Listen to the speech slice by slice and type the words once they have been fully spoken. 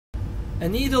A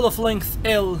needle of length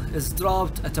L is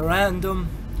dropped at a random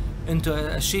into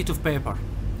a sheet of paper,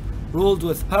 ruled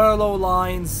with parallel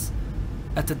lines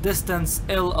at a distance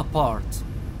L apart.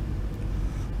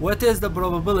 What is the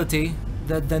probability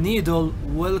that the needle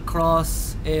will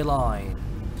cross a line?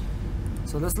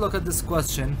 So let's look at this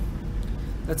question.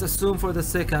 Let's assume for the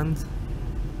second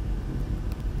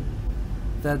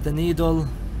that the needle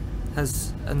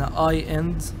has an eye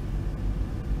end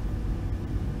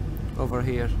over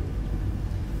here,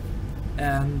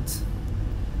 and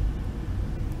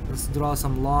let's draw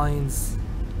some lines.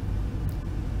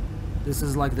 This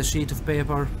is like the sheet of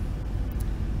paper,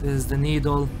 this is the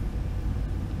needle,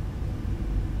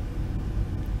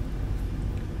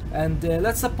 and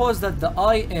let's suppose that the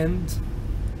eye end,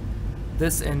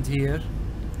 this end here,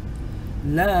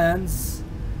 lands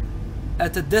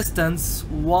at a distance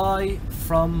y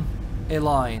from a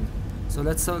line. So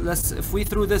let's if we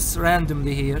threw this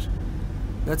randomly here,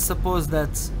 let's suppose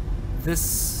that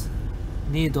this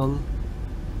needle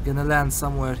gonna land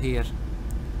somewhere here.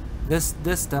 This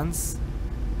distance,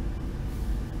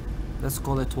 let's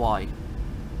call it y.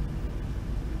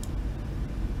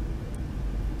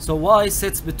 So y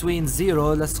sits between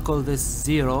 0, let's call this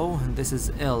 0, and this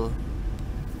is L.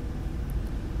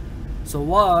 So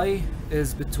y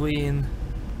is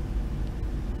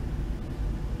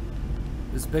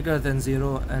bigger than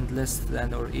 0 and less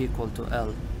than or equal to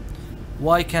L.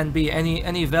 Y can be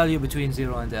any value between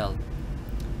 0 and L.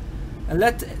 And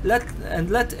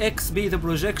let x be the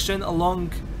projection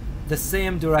along the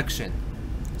same direction.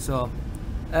 So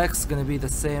x is going to be the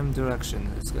same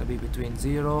direction. It's going to be between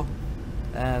 0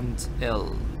 and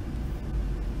L.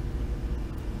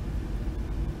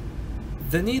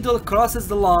 The needle crosses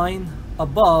the line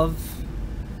above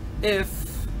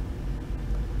if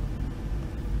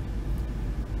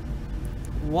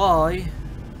y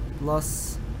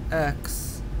plus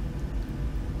x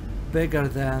bigger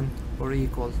than or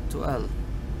equal to L,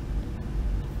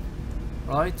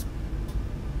 right?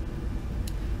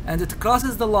 And it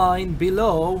crosses the line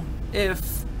below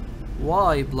if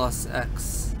y plus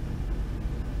x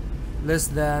less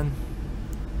than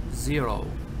 0.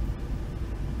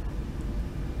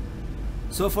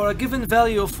 So for a given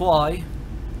value of y,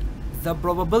 the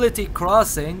probability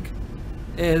crossing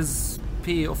is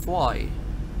p of y.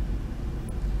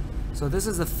 So this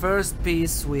is the first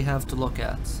piece we have to look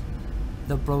at.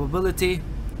 The probability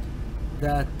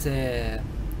that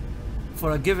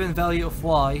for a given value of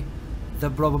y, the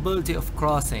probability of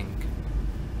crossing.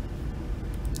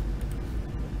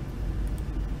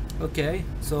 Okay,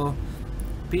 so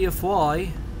p of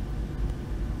y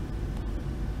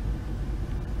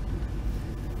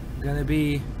gonna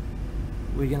be,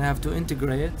 we're gonna have to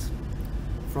integrate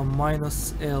from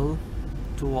minus L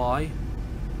to y,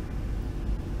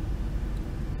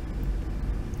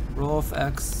 rho of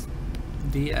x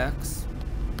dx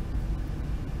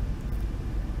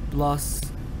plus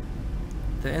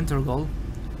the integral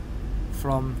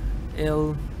from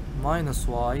L minus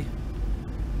y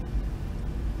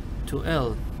to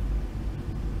L.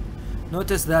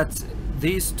 Notice that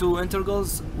these two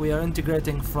integrals, we are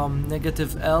integrating from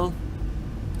negative L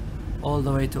all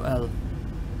the way to L.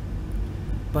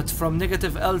 But from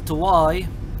negative L to y,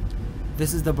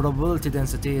 this is the probability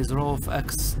density, is rho of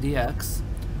x dx.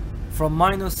 From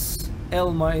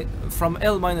L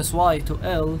minus y to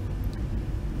L,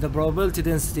 the probability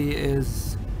density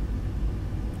is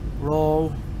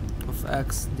rho of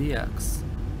x dx.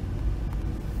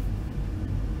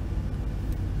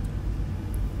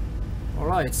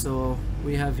 Alright, so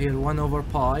we have here 1 over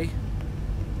pi.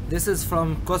 This is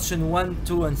from question 1,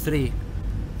 2 and 3.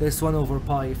 This 1 over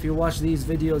pi. If you watch these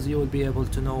videos, you will be able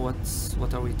to know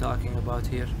what are we talking about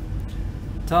here.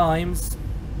 Times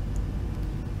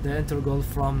the integral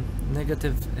from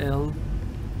negative L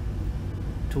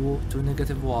to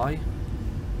negative y,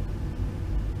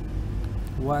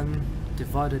 1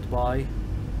 divided by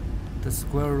the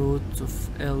square root of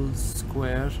L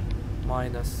square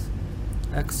minus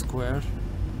x square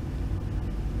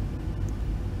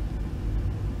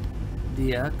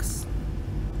dx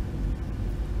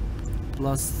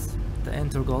plus the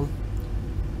integral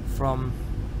from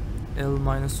L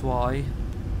minus y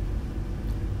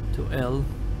to L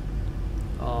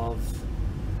of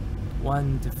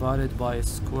 1 divided by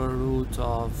square root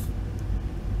of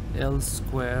L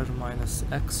square minus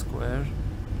x square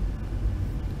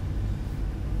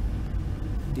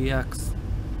dx.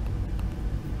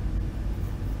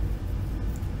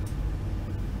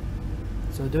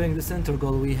 So doing this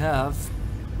integral, we have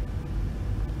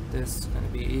this going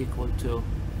to be equal to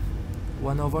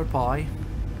 1 over pi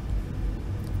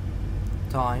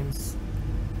times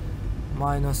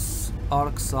minus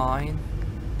arc sine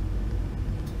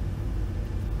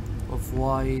of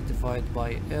y divided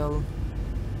by L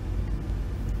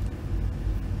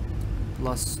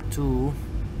plus 2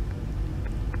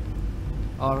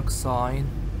 arcsine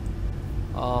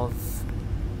of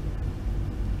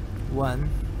 1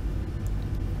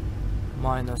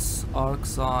 minus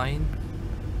arcsine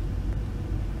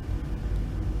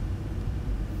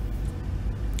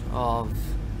of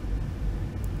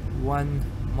 1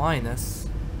 minus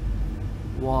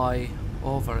y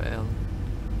over L.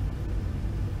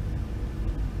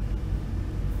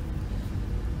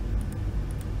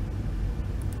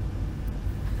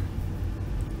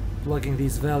 Plugging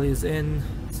these values in,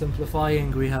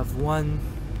 simplifying, we have 1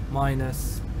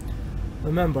 minus,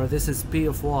 remember this is p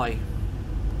of y.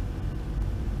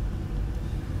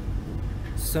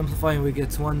 Simplifying, we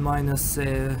get 1 minus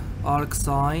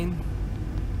arcsine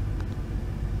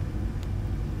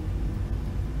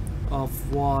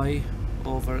of y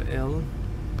over L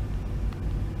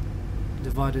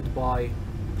divided by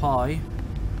pi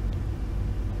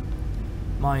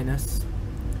minus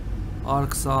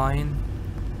arcsine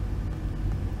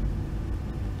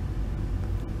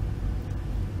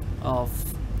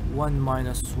of 1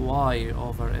 minus y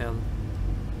over L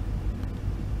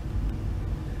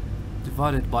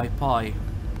divided by pi.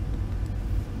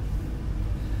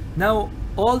 Now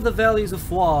all the values of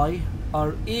y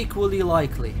are equally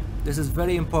likely. This is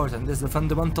very important. This is the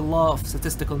fundamental law of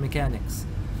statistical mechanics.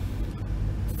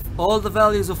 All the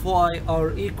values of y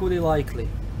are equally likely.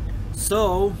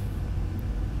 So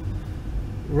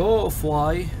rho of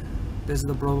y, this is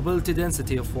the probability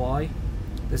density of y,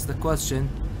 this is the question,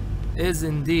 is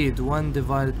indeed 1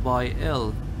 divided by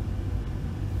L.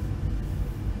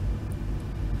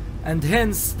 And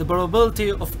hence the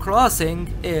probability of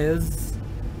crossing is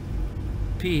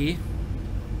P.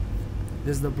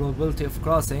 This is the probability of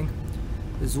crossing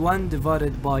is 1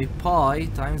 divided by pi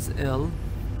times L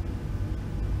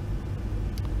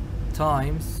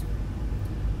times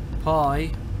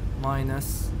pi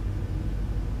minus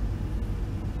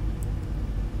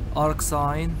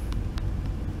arcsine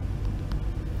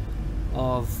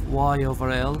of y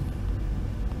over L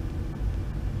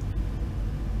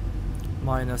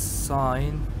minus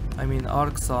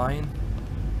arcsine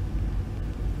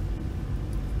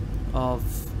of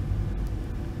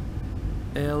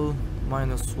L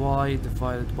minus y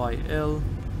divided by L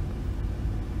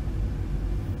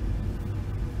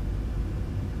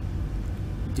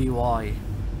dy.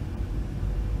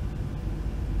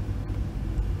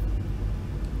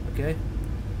 Okay,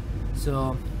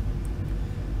 so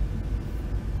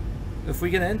if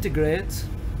we're gonna integrate,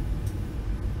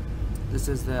 this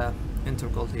is the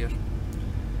integral here.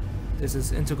 This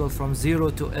is integral from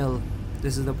 0 to L.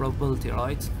 This is the probability,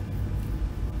 right?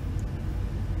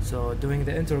 So doing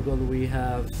the integral, we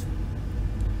have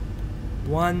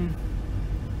 1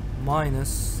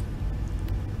 minus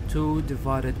 2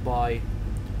 divided by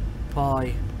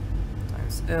pi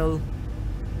times L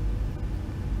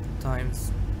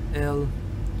times L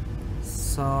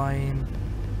sine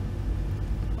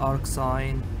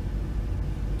arcsine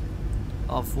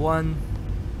of 1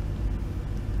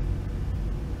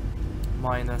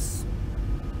 minus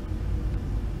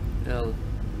L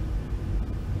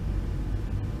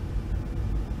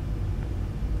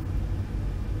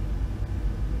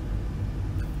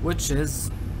which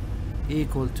is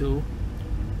equal to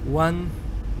 1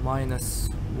 minus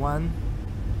 1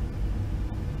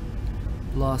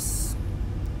 plus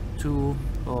 2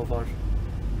 over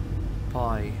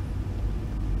pi,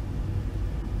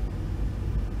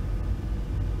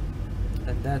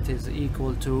 and that is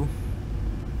equal to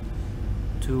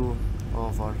 2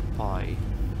 over pi.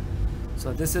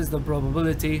 So this is the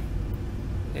probability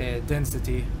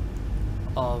density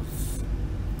of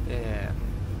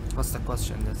what's the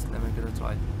question? Let me get it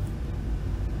right.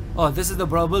 Oh, this is the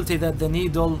probability that the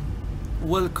needle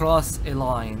will cross a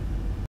line.